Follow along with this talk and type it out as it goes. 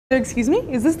Excuse me,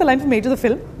 is this the line from Major the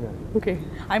film? Yeah. Okay,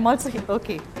 I'm also here.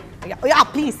 Okay. Yeah,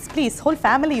 please, whole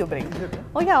family you bring.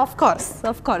 Oh yeah, of course.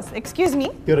 Excuse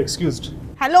me. You're excused.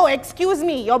 Hello, excuse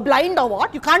me. You're blind or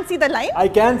what? You can't see the line? I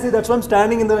can see, that's why I'm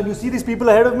standing in the line. You see these people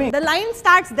ahead of me? The line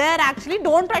starts there actually.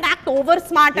 Don't try to act over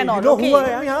smart and all. You know okay? who I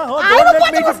am? Yeah? Oh, I don't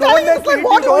let me, don't let me,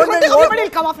 don't let me. Everybody will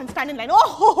come off and stand in line.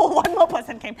 Oh, one more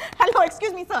person came. Hello,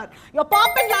 excuse me, sir. Your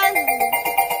pop in line.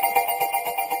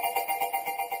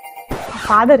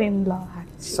 Father-in-law.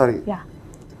 Sorry. Yeah.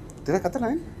 Did I cut the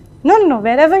line? No.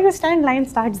 Wherever you stand, line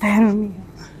starts there only.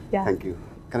 Yeah. Thank you.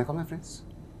 Can I call my friends?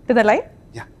 To the line?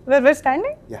 Yeah. Where we're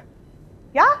standing? Yeah.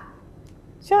 Yeah?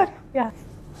 Sure. Yeah.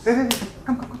 Hey,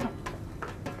 come.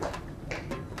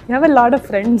 You have a lot of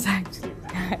friends actually.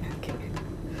 Okay.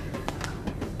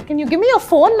 Can you give me your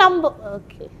phone number?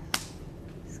 Okay.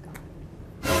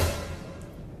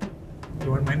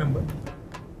 You want my number?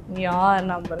 Your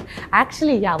number.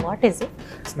 Actually, yeah, what is it?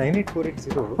 It's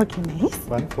 98480 Okay, nice.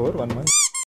 1411.